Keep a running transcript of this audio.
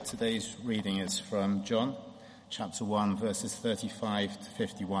Today's reading is from John, chapter 1, verses 35 to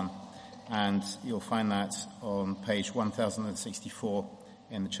 51, and you'll find that on page 1064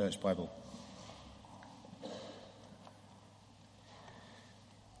 in the Church Bible.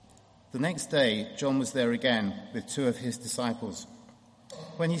 The next day, John was there again with two of his disciples.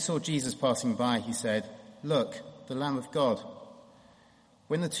 When he saw Jesus passing by, he said, "Look, the Lamb of God."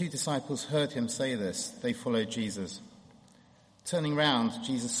 When the two disciples heard him say this, they followed Jesus. Turning round,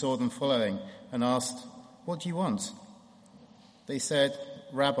 Jesus saw them following and asked, "What do you want?" They said,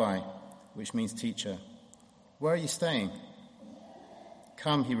 "Rabbi," which means teacher, "where are you staying?"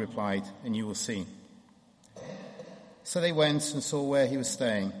 "Come," he replied, "and you will see." So they went and saw where he was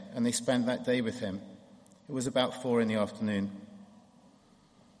staying, and they spent that day with him. It was about 4 p.m.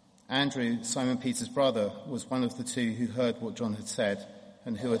 Andrew, Simon Peter's brother, was one of the two who heard what John had said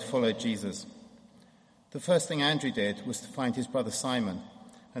and who had followed Jesus. The first thing Andrew did was to find his brother Simon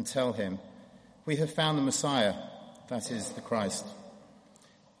and tell him, "We have found the Messiah," that is, the Christ.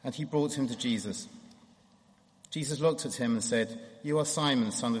 And he brought him to Jesus. Jesus looked at him and said, "You are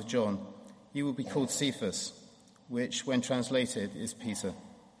Simon, son of John. You will be called Cephas," which, when translated, is Peter.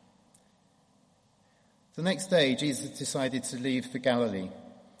 The next day, Jesus decided to leave for Galilee.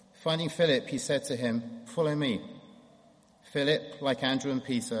 Finding Philip, he said to him, "Follow me." Philip, like Andrew and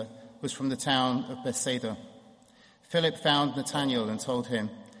Peter, was from the town of Bethsaida. Philip found Nathanael and told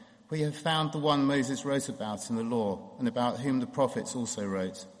him, "We have found the one Moses wrote about in the law and about whom the prophets also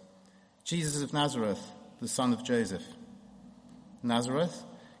wrote, Jesus of Nazareth, the son of Joseph." "Nazareth?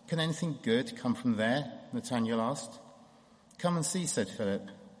 Can anything good come from there?" Nathanael asked. "Come and see," said Philip.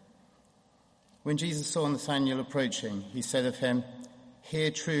 When Jesus saw Nathanael approaching, he said of him,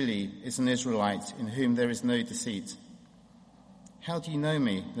 "Here truly is an Israelite in whom there is no deceit." "How do you know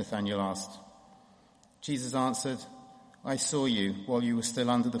me?" Nathanael asked. Jesus answered, "I saw you while you were still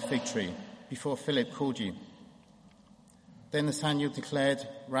under the fig tree, before Philip called you." Then Nathanael declared,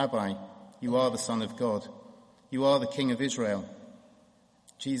 "Rabbi, you are the Son of God. You are the King of Israel."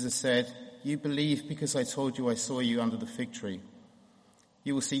 Jesus said, "You believe because I told you I saw you under the fig tree.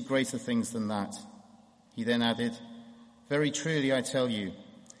 You will see greater things than that." He then added, "Very truly I tell you,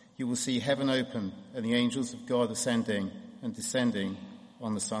 you will see heaven open and the angels of God ascending and descending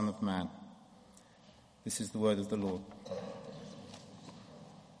on the Son of Man." This is the word of the Lord.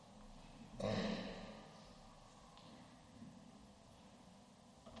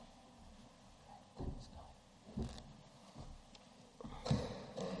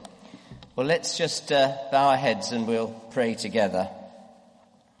 Well, let's just bow our heads and we'll pray together.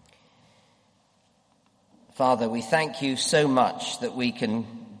 Father, we thank you so much that we can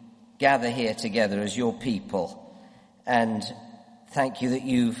gather here together as your people. And thank you that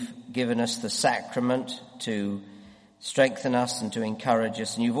you've given us the sacrament to strengthen us and to encourage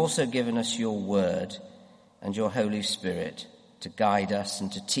us. And you've also given us your word and your Holy Spirit to guide us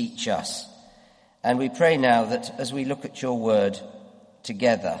and to teach us. And we pray now that as we look at your word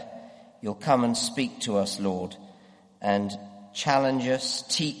together, you'll come and speak to us, Lord, and challenge us,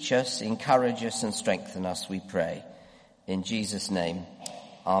 teach us, encourage us, and strengthen us, we pray. In Jesus' name,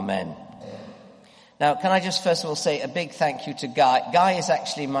 amen. Now, can I just first of all say a big thank you to Guy. Guy is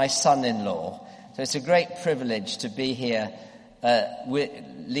actually my son-in-law, so it's a great privilege to be here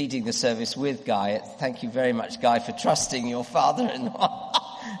leading the service with Guy. Thank you very much, Guy, for trusting your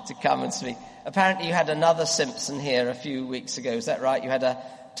father-in-law to come and speak. Apparently you had another Simpson here a few weeks ago, is that right? You had a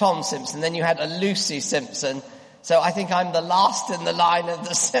Tom Simpson, then you had a Lucy Simpson. So I think I'm the last in the line of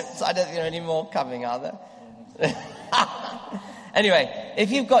the Simpsons. I don't think there are any more coming, are there? Anyway,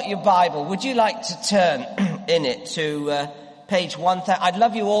 if you've got your Bible, would you like to turn in it to page 1000? I'd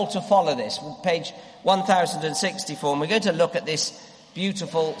love you all to follow this, page 1064. And we're going to look at this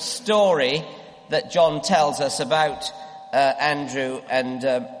beautiful story that John tells us about Andrew, and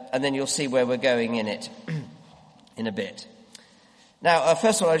then you'll see where we're going in it in a bit. Now,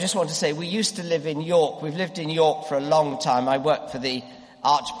 first of all, I just want to say we used to live in York. We've lived in York for a long time. I worked for the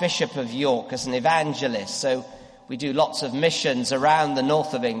Archbishop of York as an evangelist, so we do lots of missions around the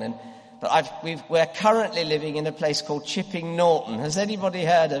north of England. But we're currently living in a place called Chipping Norton. Has anybody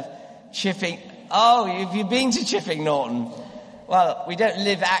heard of Chipping? Oh, have you been to Chipping Norton? Well, we don't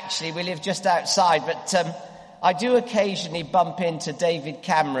live actually, we live just outside, but I do occasionally bump into David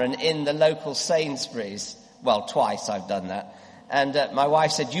Cameron in the local Sainsbury's. Well, twice I've done that. And my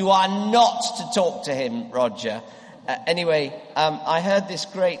wife said, "You are not to talk to him, Roger." Anyway, I heard this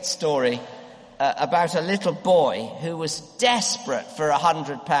great story about a little boy who was desperate for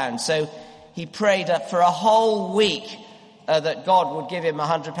 £100. So he prayed for a whole week that God would give him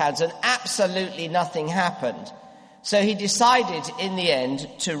 £100, and absolutely nothing happened. So he decided in the end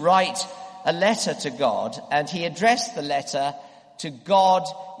to write a letter to God, and he addressed the letter to God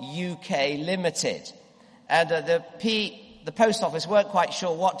UK Limited. And the post office weren't quite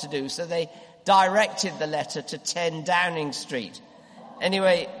sure what to do, so they directed the letter to 10 Downing Street.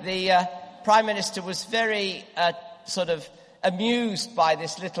 Anyway, the Prime Minister was very sort of amused by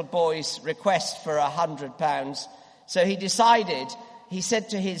this little boy's request for £100. So he said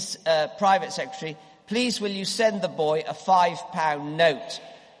to his private secretary, "Please will you send the boy a £5 note?"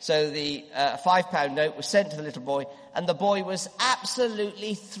 So the £5 note was sent to the little boy, and the boy was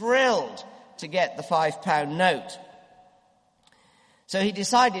absolutely thrilled to get the £5 note. So he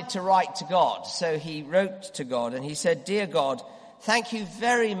decided to write to God. So he wrote to God and he said, "Dear God, thank you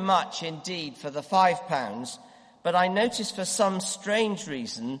very much indeed for the £5, but I noticed for some strange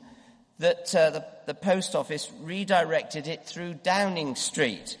reason that the post office redirected it through Downing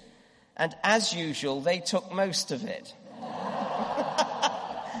Street. And as usual, they took most of it."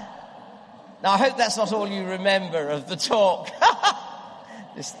 Now, I hope that's not all you remember of the talk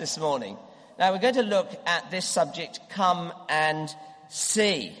this morning. Now, we're going to look at this subject, come and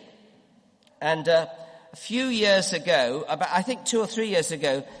see. And a few years ago, I think 2 or 3 years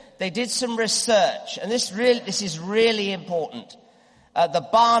ago, they did some research, and this is really important. The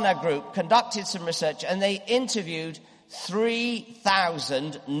Barna Group conducted some research, and they interviewed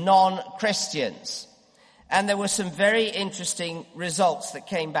 3,000 non-Christians. And there were some very interesting results that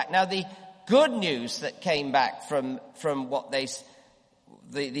came back. Now, the good news that came back from what these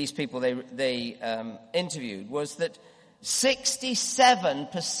people they interviewed was that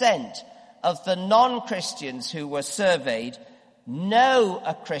 67% of the non-Christians who were surveyed know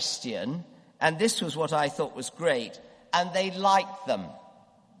a Christian, and this was what I thought was great, and they like them.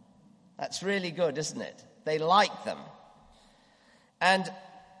 That's really good, isn't it? They like them. And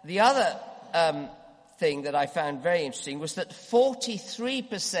the other thing that I found very interesting was that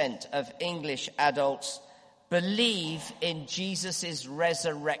 43% of English adults believe in Jesus'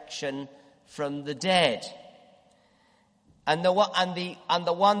 resurrection from the dead. And the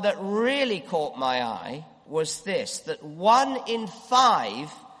one that really caught my eye was this, that 1 in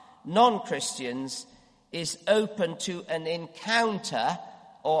 5 non-Christians is open to an encounter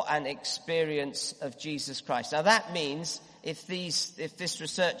or an experience of Jesus Christ. Now that means, if this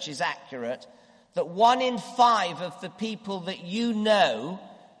research is accurate, that 1 in 5 of the people that you know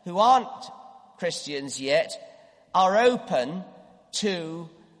who aren't Christians yet are open to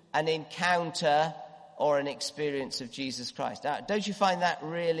an encounter or an experience of Jesus Christ. Now, don't you find that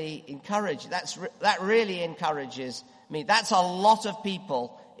really encouraging? That really encourages me. That's a lot of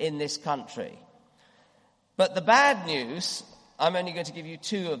people in this country. But the bad news, I'm only going to give you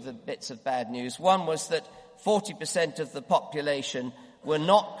 2 of the bits of bad news. One was that 40% of the population were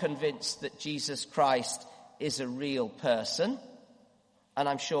not convinced that Jesus Christ is a real person. And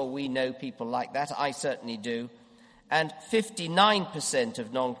I'm sure we know people like that. I certainly do. And 59%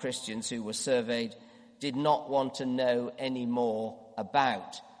 of non-Christians who were surveyed did not want to know any more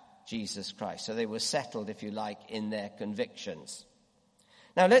about Jesus Christ. So they were settled, if you like, in their convictions.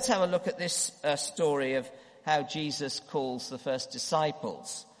 Now let's have a look at this story of how Jesus calls the first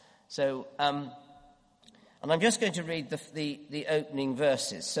disciples. So, and I'm just going to read the opening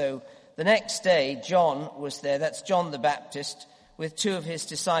verses. So the next day, John was there. That's John the Baptist with 2 of his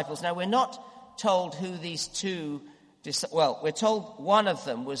disciples. Now we're not told who these 2, we're told one of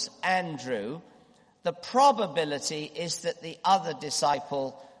them was Andrew. The probability is that the other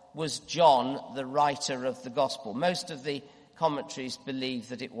disciple was John, the writer of the gospel. Most of the commentaries believe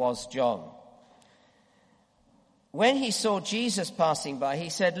that it was John. When he saw Jesus passing by, he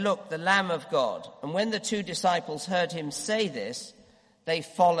said, "Look, the Lamb of God." And when the 2 disciples heard him say this, they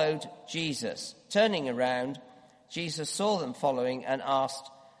followed Jesus. Turning around, Jesus saw them following and asked,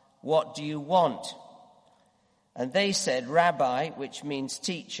 "What do you want?" And they said, "Rabbi," which means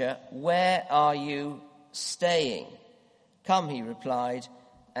teacher, "where are you staying?" "Come," he replied,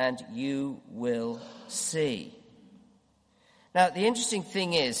 "and you will see." Now, the interesting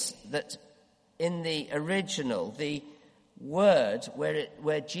thing is that in the original, the word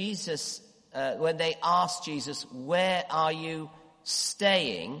where Jesus, when they asked Jesus, "Where are you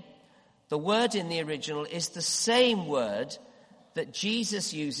staying?" the word in the original is the same word that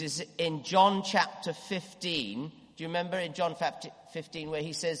Jesus uses in John chapter 15. Do you remember in John 15 where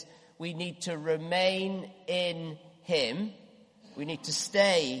he says we need to remain in him, we need to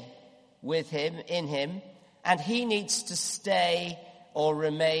stay with him, in him, and he needs to stay or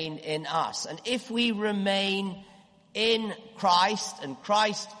remain in us. And if we remain in Christ and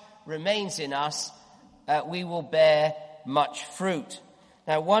Christ remains in us, we will bear much fruit.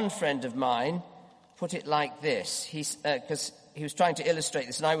 Now, one friend of mine put it like this. Because he was trying to illustrate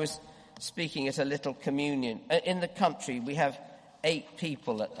this, and I was speaking at a little communion. In the country, we have 8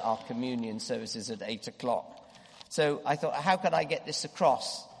 people at our communion services at 8 o'clock. So I thought, how could I get this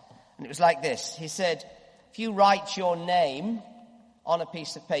across? And it was like this. He said, if you write your name on a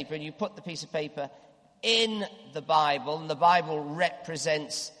piece of paper and you put the piece of paper in the Bible, and the Bible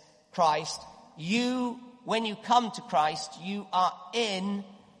represents Christ, when you come to Christ, you are in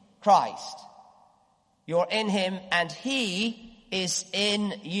Christ. You're in him and he is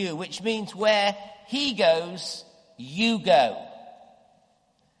in you, which means where he goes, you go.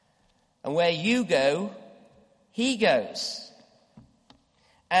 And where you go, he goes.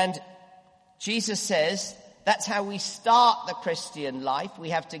 And Jesus says that's how we start the Christian life.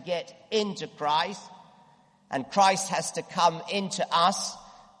 We have to get into Christ, and Christ has to come into us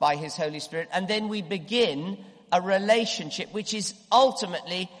by his Holy Spirit. And then we begin a relationship which is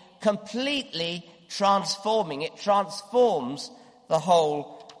ultimately completely transforming. It transforms the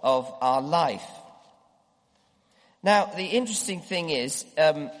whole of our life. Now, the interesting thing is,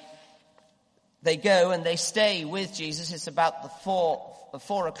 they go and they stay with Jesus. It's about the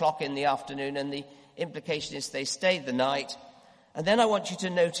 4 o'clock in the afternoon, and the implication is they stay the night. And then I want you to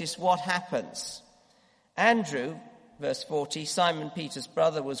notice what happens. Andrew, verse 40, Simon Peter's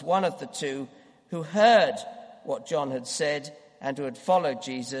brother, was one of the 2 who heard what John had said and who had followed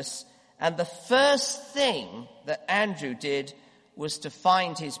Jesus. And the first thing that Andrew did was to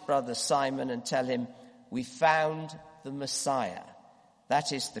find his brother Simon and tell him, we found the Messiah.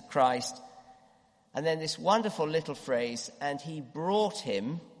 That is the Christ. And then this wonderful little phrase, and he brought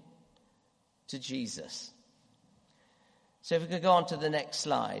him to Jesus. So if we could go on to the next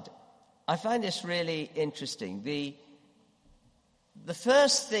slide. I find this really interesting. The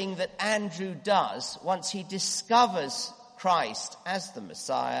first thing that Andrew does once he discovers Christ as the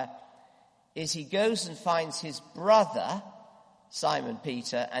Messiah is he goes and finds his brother, Simon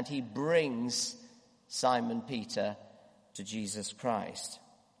Peter, and he brings Simon Peter to Jesus Christ.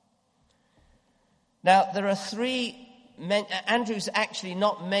 Now, there are 3 Andrew's actually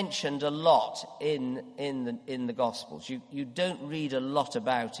not mentioned a lot in the Gospels. You don't read a lot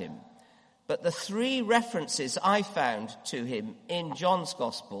about him. But the 3 references I found to him in John's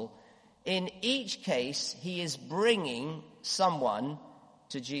Gospel, in each case, he is bringing someone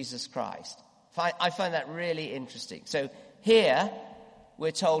to Jesus Christ. I find that really interesting. So here,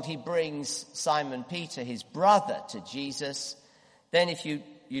 we're told he brings Simon Peter, his brother, to Jesus. Then if you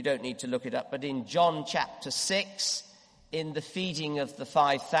don't need to look it up, but in John chapter 6, in the feeding of the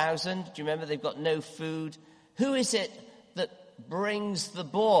 5,000, do you remember they've got no food? Who is it that brings the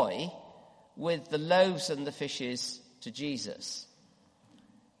boy with the loaves and the fishes to Jesus?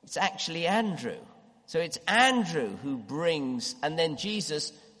 It's actually Andrew. So it's Andrew who brings, and then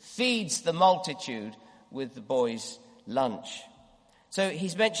Jesus feeds the multitude with the boy's lunch. So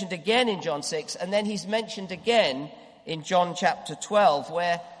he's mentioned again in John 6, and then he's mentioned again in John chapter 12,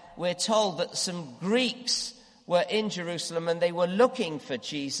 where we're told that some Greeks were in Jerusalem and they were looking for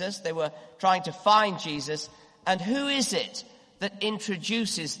Jesus. They were trying to find Jesus. And who is it that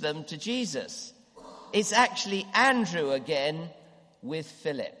introduces them to Jesus? It's actually Andrew again with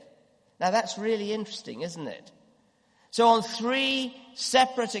Philip. Now that's really interesting, isn't it? So on 3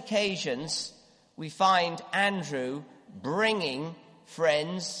 separate occasions, we find Andrew bringing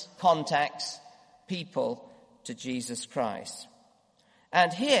friends, contacts, people to Jesus Christ.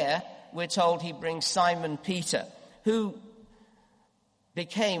 And here we're told he brings Simon Peter, who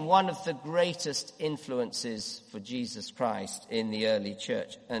became one of the greatest influences for Jesus Christ in the early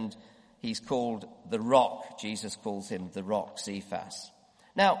church. And he's called the Rock. Jesus calls him the Rock, Cephas.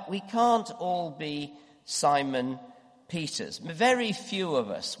 Now, we can't all be Simon Peters. Very few of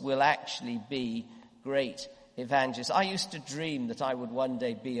us will actually be great evangelists. I used to dream that I would one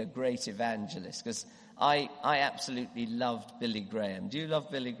day be a great evangelist, because I absolutely loved Billy Graham. Do you love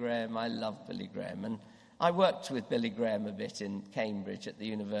Billy Graham? I love Billy Graham. And I worked with Billy Graham a bit in Cambridge at the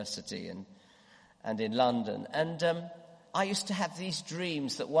university and in London. And I used to have these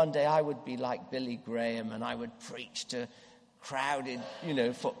dreams that one day I would be like Billy Graham and I would preach to crowded,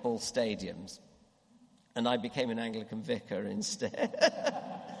 football stadiums. And I became an Anglican vicar instead.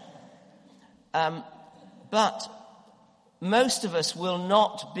 But most of us will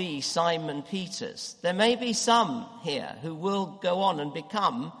not be Simon Peters. There may be some here who will go on and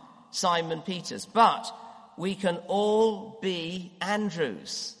become Simon Peters, but we can all be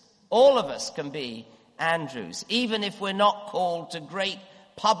Andrews. All of us can be Andrews, even if we're not called to great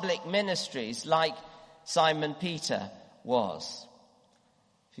public ministries like Simon Peter was.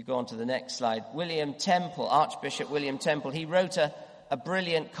 If you go on to the next slide, William Temple, Archbishop William Temple, he wrote a a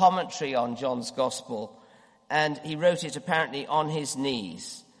brilliant commentary on John's Gospel, and he wrote it apparently on his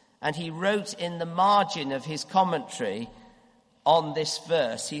knees. And he wrote in the margin of his commentary on this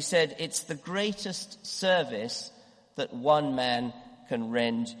verse, he said, "It's the greatest service that one man can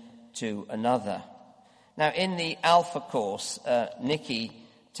render to another." Now, in the Alpha course, Nicky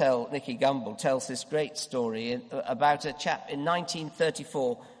Gumbel tells this great story about a chap in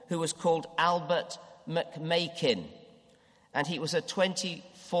 1934 who was called Albert McMakin. And he was a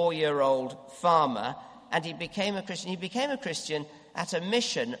 24-year-old farmer, and he became a Christian. He became a Christian at a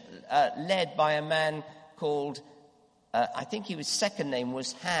mission led by a man called, I think his second name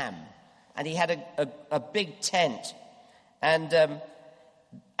was Ham. And he had a big tent. And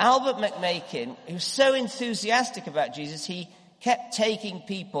Albert McMakin, who was so enthusiastic about Jesus, he kept taking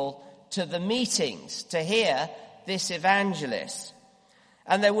people to the meetings to hear this evangelist.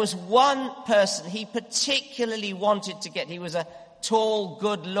 And there was one person he particularly wanted to get. He was a tall,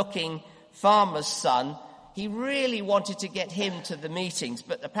 good-looking farmer's son. He really wanted to get him to the meetings,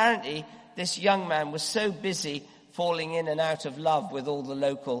 but apparently this young man was so busy falling in and out of love with all the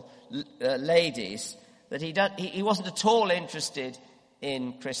local ladies that he wasn't at all interested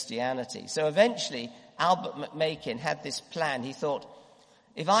in Christianity. So eventually Albert McMakin had this plan. He thought,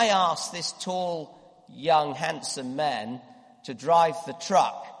 if I ask this tall, young, handsome man to drive the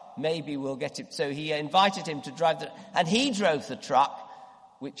truck, maybe we'll get him. So he invited him to drive and he drove the truck,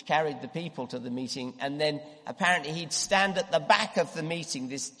 which carried the people to the meeting, and then apparently he'd stand at the back of the meeting,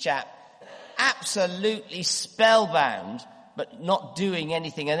 this chap, absolutely spellbound, but not doing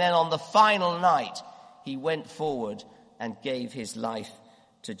anything. And then on the final night, he went forward and gave his life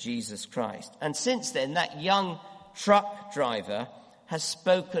to Jesus Christ. And since then, that young truck driver has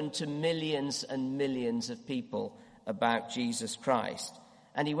spoken to millions and millions of people about Jesus Christ.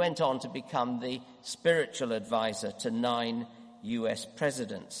 And he went on to become the spiritual advisor to 9 US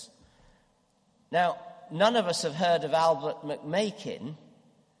presidents. Now, none of us have heard of Albert McMakin,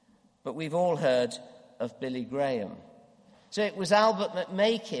 but we've all heard of Billy Graham. So it was Albert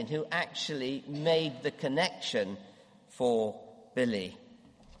McMakin who actually made the connection for Billy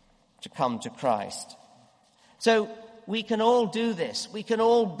to come to Christ. So we can all do this. We can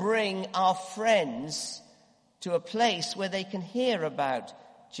all bring our friends to a place where they can hear about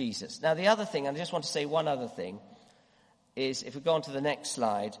Jesus. Now, the other thing, and I just want to say one other thing, is, if we go on to the next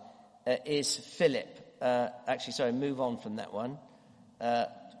slide, is Philip. Move on from that one.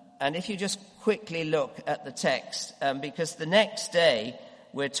 And if you just quickly look at the text, because the next day,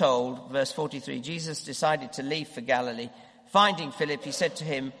 we're told, verse 43, Jesus decided to leave for Galilee. Finding Philip, he said to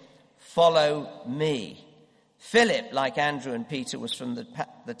him, "Follow me." Philip, like Andrew and Peter, was from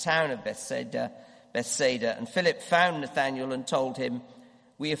the town of Bethsaida, and Philip found Nathanael and told him,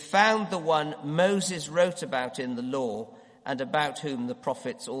 "We have found the one Moses wrote about in the law, and about whom the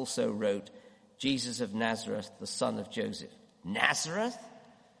prophets also wrote, Jesus of Nazareth, the son of Joseph." Nazareth?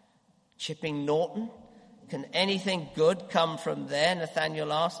 Chipping Norton? Can anything good come from there?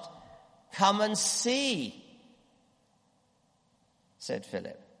 Nathanael asked. "Come and see," said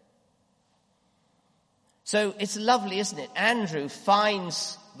Philip. So it's lovely, isn't it? Andrew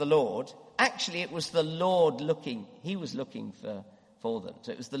finds the Lord. Actually, it was the Lord looking. He was looking for them.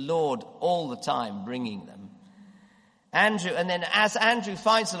 So it was the Lord all the time bringing them. Andrew, and then as Andrew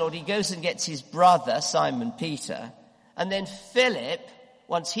finds the Lord, he goes and gets his brother, Simon Peter. And then Philip,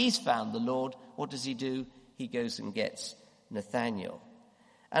 once he's found the Lord, what does he do? He goes and gets Nathanael.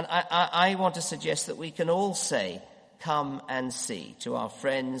 And I want to suggest that we can all say, "Come and see," to our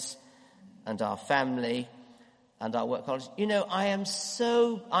friends and our family and our work colleagues. You know,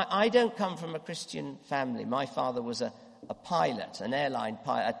 I don't come from a Christian family. My father was a pilot, an airline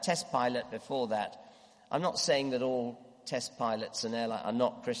pilot, a test pilot before that. I'm not saying that all test pilots and airline are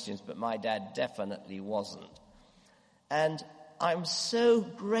not Christians, but my dad definitely wasn't. And I'm so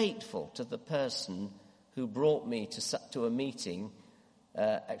grateful to the person who brought me to a meeting.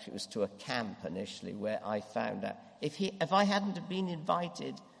 Actually, it was to a camp initially, where I found out if I hadn't have been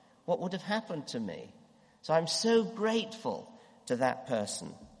invited, what would have happened to me? So I'm so grateful to that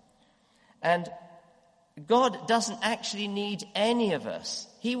person. And God doesn't actually need any of us.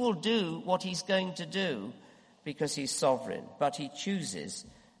 He will do what he's going to do because he's sovereign. But he chooses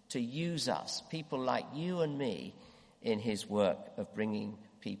to use us, people like you and me, in his work of bringing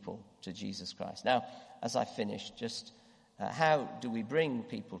people to Jesus Christ. Now, as I finish, just how do we bring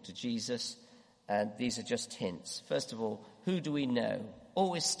people to Jesus? And these are just hints. First of all, who do we know?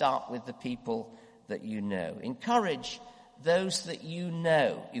 Always start with the people that you know. Encourage those that you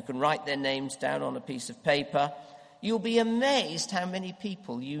know. You can write their names down on a piece of paper. You'll be amazed how many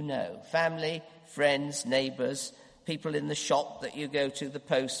people you know. Family, friends, neighbors, people in the shop that you go to, the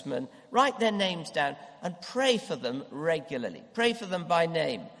postman. Write their names down and pray for them regularly. Pray for them by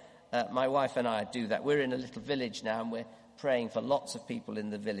name. My wife and I do that. We're in a little village now, and we're praying for lots of people in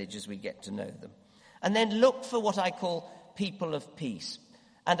the village as we get to know them. And then look for what I call people of peace.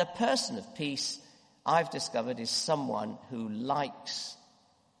 And a person of peace, I've discovered, is someone who likes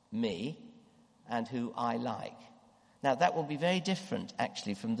me and who I like. Now, that will be very different,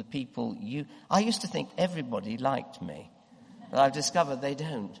 actually, from the people I used to think everybody liked me, but I've discovered they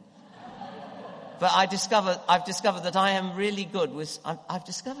don't. But I've discovered that I am really good with,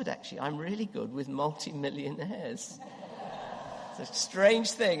 I'm really good with multi-millionaires. It's a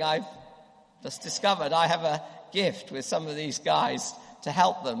strange thing. I've just discovered I have a gift with some of these guys to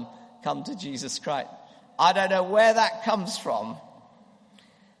help them come to Jesus Christ. I don't know where that comes from.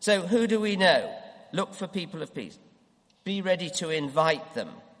 So who do we know? Look for people of peace. Be ready to invite them.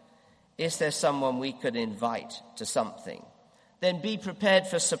 Is there someone we could invite to something? Then be prepared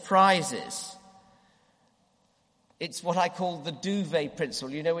for surprises. It's what I call the duvet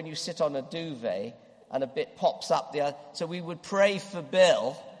principle. You know, when you sit on a duvet and a bit pops up the other. So we would pray for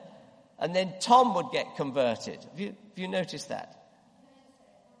Bill, and then Tom would get converted. Have you noticed that?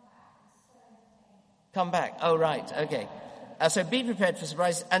 Come back. Oh, right. Okay. So be prepared for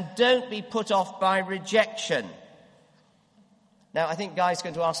surprises, and don't be put off by rejection. Now, I think Guy's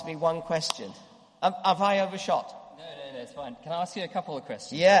going to ask me one question. Have I overshot? No, it's fine. Can I ask you a couple of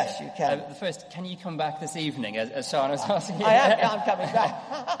questions? Yes, you can. The first, can you come back this evening, as Sean was asking you? I'm coming back.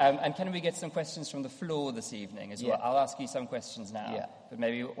 And can we get some questions from the floor this evening as well? Yeah. I'll ask you some questions now, Yeah. but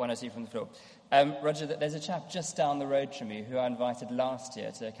maybe one or two from the floor. Roger, there's a chap just down the road from you who I invited last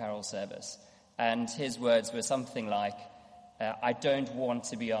year to a carol service, and his words were something like, I don't want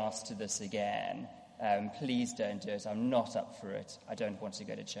to be asked to this again. Please don't do it. I'm not up for it. I don't want to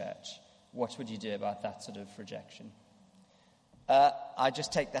go to church. What would you do about that sort of rejection? I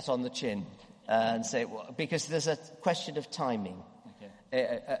just take that on the chin and say, well, because there's a question of timing.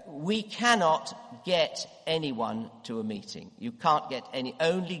 Okay. We cannot get anyone to a meeting. You can't get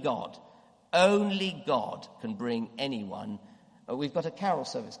only God can bring anyone. We've got a carol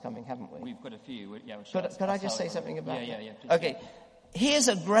service coming, haven't we? We've got a few. Yeah, could I just say something about that? Yeah. Okay. Here's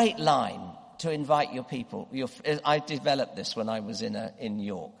a great line to invite your people. I developed this when I was in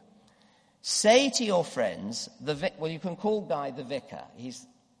York. Say to your friends, you can call Guy the vicar. He's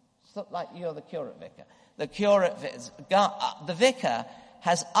like you're the curate vicar. The vicar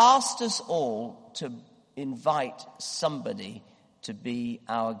has asked us all to invite somebody to be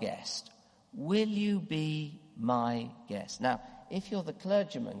our guest. Will you be my guest? Now, if you're the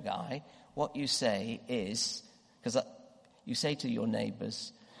clergyman guy, what you say is, because you say to your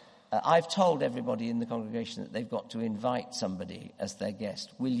neighbours, I've told everybody in the congregation that they've got to invite somebody as their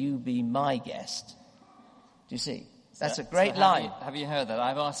guest. Will you be my guest? Do you see? That's a great line. Have you heard that?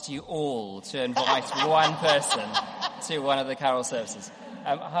 I've asked you all to invite one person to one of the carol services.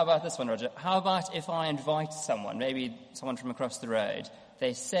 How about this one, Roger? How about if I invite someone, maybe someone from across the road,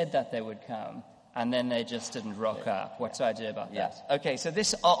 they said that they would come, and then they just didn't rock up? What do I do about that? Okay, so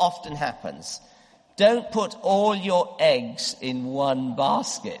this often happens. Don't put all your eggs in one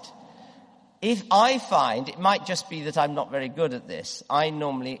basket. If I find, it might just be that I'm not very good at this,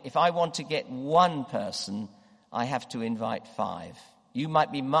 if I want to get one person, I have to invite 5. You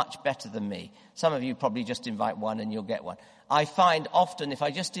might be much better than me. Some of you probably just invite one and you'll get one. I find often if I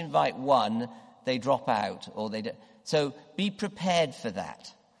just invite one, they drop out or they don't. So be prepared for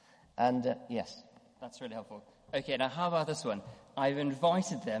that. And yes. That's really helpful. Okay, now how about this one? I've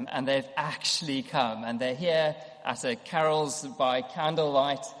invited them and they've actually come and they're here at a carols by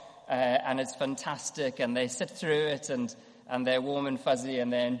candlelight and it's fantastic and they sit through it and they're warm and fuzzy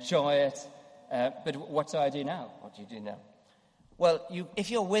and they enjoy it. But what do I do now? What do you do now? Well,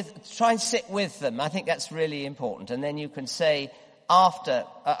 if you're try and sit with them. I think that's really important. And then you can say after,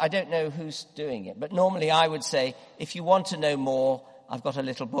 I don't know who's doing it, but normally I would say, if you want to know more, I've got a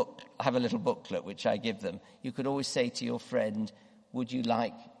little book. I have a little booklet which I give them. You could always say to your friend, would you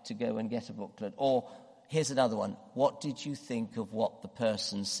like to go and get a booklet? Or here's another one. What did you think of what the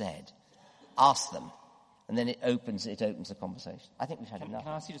person said? Ask them. And then it opens a conversation. I think we've had enough.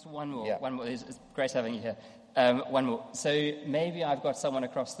 Can I ask you just one more? Yeah. One more. It's great having you here. One more. So maybe I've got someone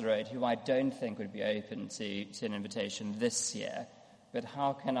across the road who I don't think would be open to an invitation this year, but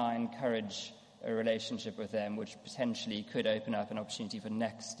how can I encourage a relationship with them which potentially could open up an opportunity for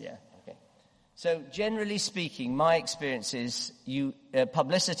next year? Okay. So generally speaking, my experience is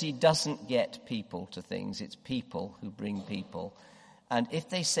publicity doesn't get people to things. It's people who bring people. And if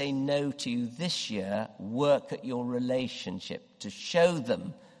they say no to you this year, work at your relationship to show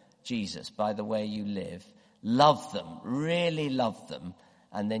them Jesus by the way you live. Love them, really love them,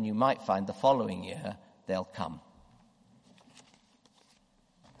 and then you might find the following year they'll come.